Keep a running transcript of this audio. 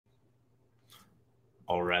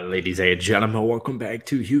All right, ladies and gentlemen, welcome back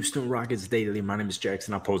to Houston Rockets Daily. My name is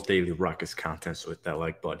Jackson. I post daily Rockets content, so hit that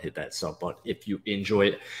like button, hit that sub button if you enjoy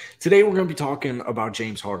it. Today, we're going to be talking about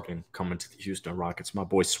James Harden coming to the Houston Rockets. My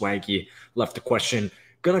boy Swaggy left a question.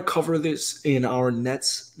 Going to cover this in our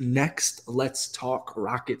next Let's Talk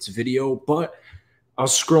Rockets video, but I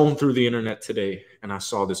was scrolling through the internet today and I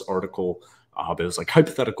saw this article. It was like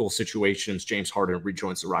hypothetical situations. James Harden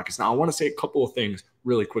rejoins the Rockets. Now, I want to say a couple of things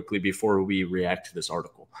really quickly before we react to this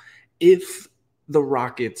article. If the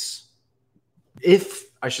Rockets, if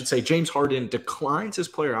I should say James Harden declines his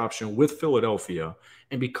player option with Philadelphia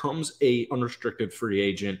and becomes a unrestricted free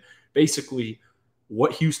agent, basically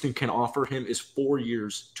what Houston can offer him is 4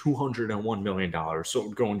 years, $201 million. So it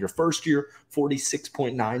would go in your first year,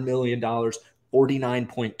 $46.9 million.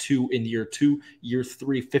 49.2 in year 2, year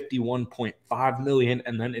 3 51.5 million,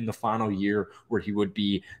 and then in the final year where he would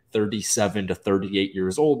be 37 to 38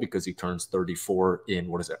 years old because he turns 34 in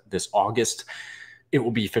this August, it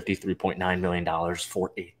will be $53.9 million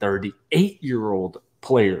for a 38-year-old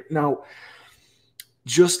player. Now,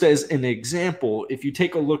 just as an example, if you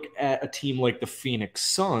take a look at a team like the Phoenix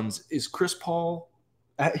Suns, is Chris Paul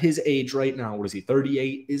at his age right now, what is he,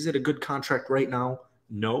 38? Is it a good contract right now?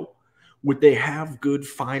 No. Would they have good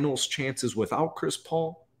finals chances without Chris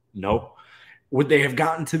Paul? No. Would they have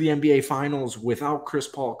gotten to the NBA Finals without Chris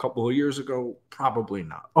Paul a couple of years ago? Probably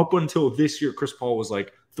not. Up until this year, Chris Paul was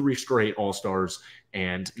like 3 straight All-Stars,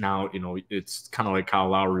 and now, it's kind of like Kyle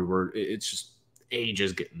Lowry where it's just age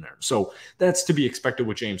is getting there. So that's to be expected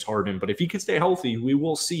with James Harden, but if he can stay healthy, we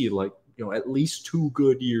will see at least 2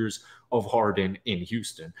 good years of Harden in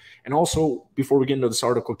Houston. And also, before we get into this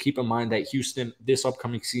article, keep in mind that Houston this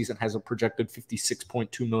upcoming season has a projected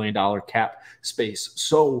 $56.2 million cap space.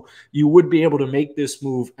 So you would be able to make this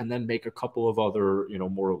move and then make a couple of other,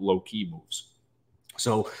 more low-key moves.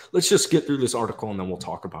 So let's just get through this article and then we'll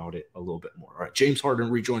talk about it a little bit more. All right, James Harden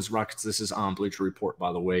rejoins the Rockets. This is on Bleacher Report,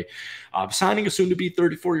 by the way. Signing a soon-to-be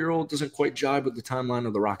 34-year-old doesn't quite jibe with the timeline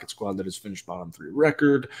of the Rocket squad that has finished bottom 3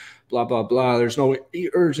 record. Blah, blah, blah. There's no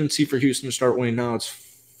urgency for Houston to start winning now. It's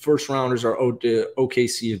first rounders are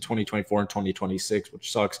OKC in 2024 and 2026,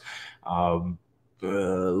 which sucks.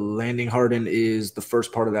 Landing Harden is the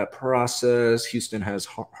first part of that process.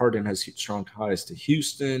 Harden has strong ties to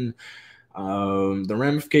Houston. The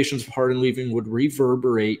ramifications of Harden leaving would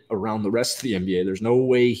reverberate around the rest of the NBA. There's no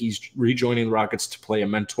way he's rejoining the Rockets to play a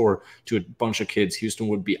mentor to a bunch of kids. Houston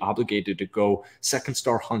would be obligated to go second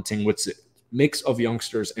star hunting with a mix of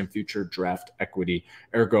youngsters and future draft equity.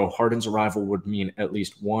 Ergo, Harden's arrival would mean at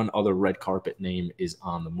least one other red carpet name is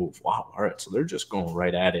on the move. Wow. All right. So they're just going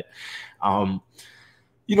right at it.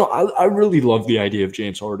 I really love the idea of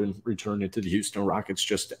James Harden returning to the Houston Rockets,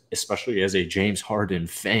 just especially as a James Harden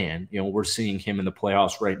fan. We're seeing him in the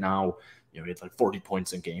playoffs right now. He had like 40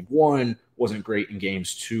 points in game 1, wasn't great in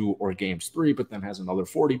games 2 or games 3, but then has another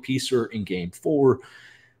 40-piecer in game 4.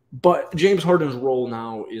 But James Harden's role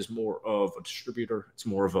now is more of a distributor. It's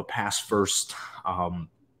more of a pass first.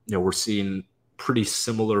 We're seeing pretty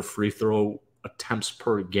similar free throw attempts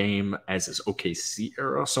per game as his OKC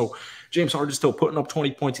era. So James Harden's still putting up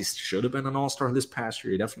 20 points. He should have been an all-star this past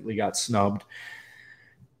year. He definitely got snubbed.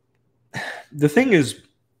 The thing is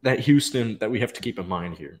that Houston that we have to keep in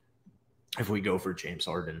mind here, if we go for James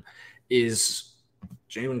Harden, is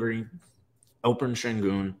Jalen Green, Alperen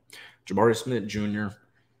Sengun, Jabari Smith Jr.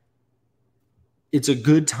 It's a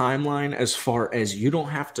good timeline as far as you don't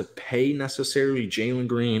have to pay necessarily Jalen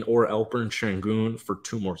Green or Alperen Sengun for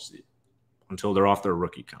 2 more seasons until they're off their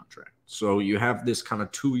rookie contract. So you have this kind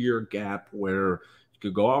of 2-year gap where you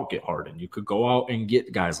could go out and get Harden. You could go out and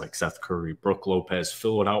get guys like Seth Curry, Brook Lopez,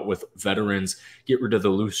 fill it out with veterans, get rid of the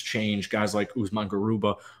loose change, guys like Usman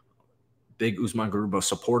Garuba, big Usman Garuba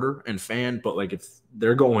supporter and fan, but if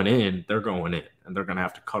they're going in, they're going in. And they're going to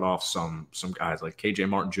have to cut off some guys like KJ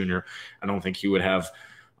Martin Jr. I don't think he would have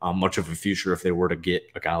much of a future if they were to get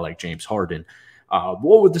a guy like James Harden.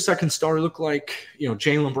 What would the second star look like?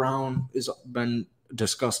 Jaylen Brown has been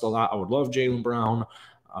discussed a lot. I would love Jaylen Brown.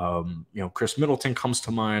 Chris Middleton comes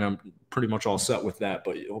to mind. I'm pretty much all set with that,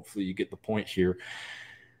 but hopefully you get the point here.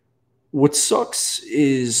 What sucks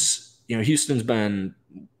is, Houston's been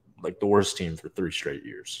like the worst team for 3 straight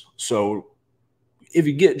years. So if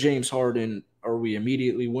you get James Harden, are we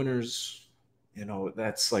immediately winners?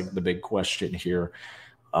 That's like the big question here.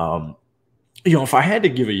 If I had to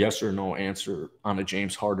give a yes or no answer on a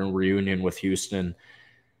James Harden reunion with Houston,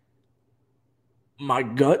 my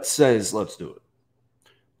gut says let's do it.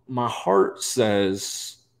 My heart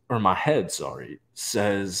says, or my head,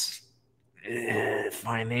 says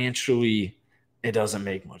financially it doesn't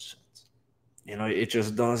make much sense. It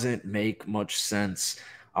just doesn't make much sense.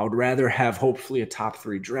 I would rather have hopefully a top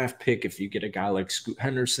 3 draft pick if you get a guy like Scoot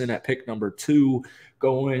Henderson at pick number 2,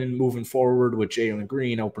 going moving forward with Jalen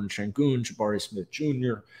Green, Open Shangun, Jabari Smith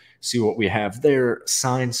Jr., see what we have there,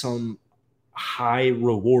 sign some high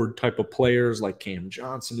reward type of players like Cam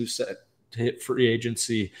Johnson, who's set to hit free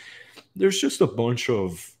agency. There's just a bunch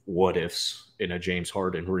of what ifs in a James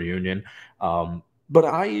Harden reunion. But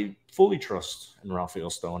I fully trust in Rafael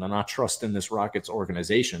Stone, and I trust in this Rockets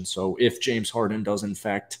organization. So if James Harden does in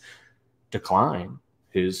fact decline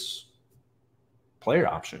his player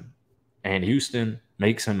option and Houston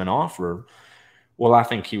makes him an offer, well, I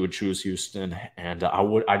think he would choose Houston, and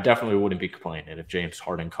I definitely wouldn't be complaining if James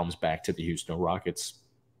Harden comes back to the Houston Rockets.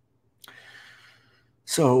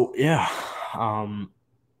 So yeah, um,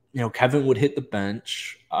 Kevin would hit the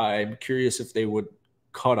bench. I'm curious if they would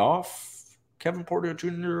cut off Kevin Porter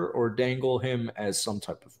Jr. or dangle him as some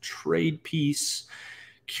type of trade piece.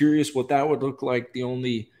 Curious what that would look like. The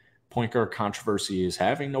only point guard controversy is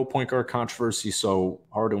having no point guard controversy. So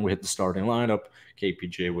Harden would hit the starting lineup.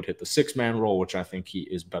 KPJ would hit the 6-man role, which I think he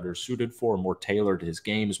is better suited for, more tailored. His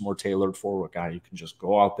game is more tailored for a guy who can just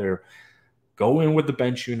go out there, go in with the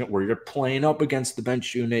bench unit where you're playing up against the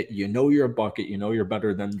bench unit. You know you're a bucket. You know you're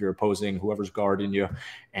better than your opposing, whoever's guarding you.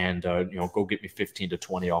 And, go get me 15 to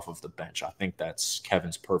 20 off of the bench. I think that's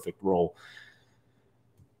Kevin's perfect role.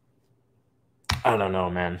 I don't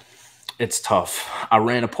know, man. It's tough. I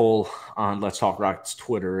ran a poll on Let's Talk Rockets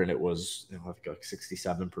Twitter, and it was, I think like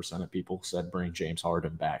 67% of people said bring James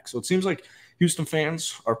Harden back. So it seems like Houston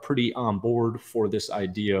fans are pretty on board for this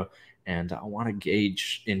idea, and I want to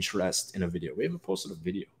gauge interest in a video. We haven't posted a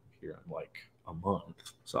video here in like a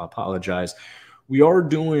month, so I apologize. We are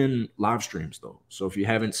doing live streams though, so if you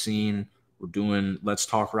haven't seen, we're doing Let's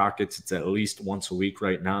Talk Rockets. It's at least once a week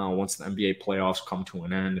right now. Once the NBA playoffs come to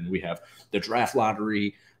an end and we have the draft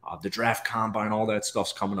lottery, the draft combine, all that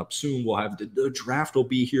stuff's coming up soon. We'll have the draft will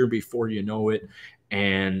be here before you know it.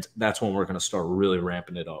 And that's when we're going to start really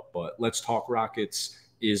ramping it up. But Let's Talk Rockets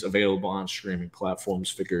is available on streaming platforms.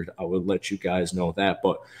 Figured I would let you guys know that.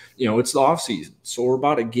 But, it's the off season. So we're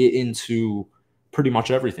about to get into pretty much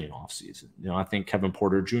everything off season. I think Kevin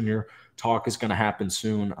Porter Jr. talk is going to happen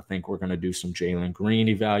soon. I think we're going to do some Jalen Green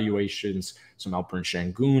evaluations, some Alperen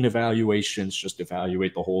Şengün evaluations, just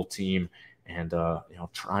evaluate the whole team and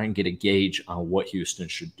try and get a gauge on what Houston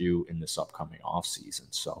should do in this upcoming offseason.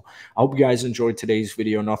 So I hope you guys enjoyed today's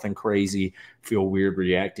video. Nothing crazy. Feel weird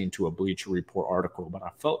reacting to a Bleacher Report article, but I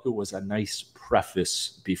felt it was a nice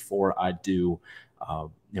preface before I do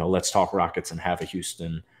Let's Talk Rockets and have a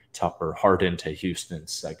Houston or Harden to Houston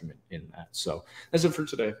segment in that. So that's it for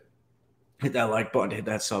today. Hit that like button, hit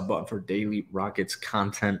that sub button for daily Rockets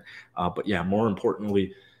content. But yeah, more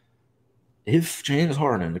importantly, if James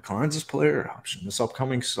Harden declines his player option this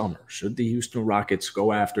upcoming summer, should the Houston Rockets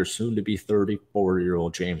go after soon-to-be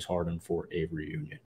 34-year-old James Harden for a reunion?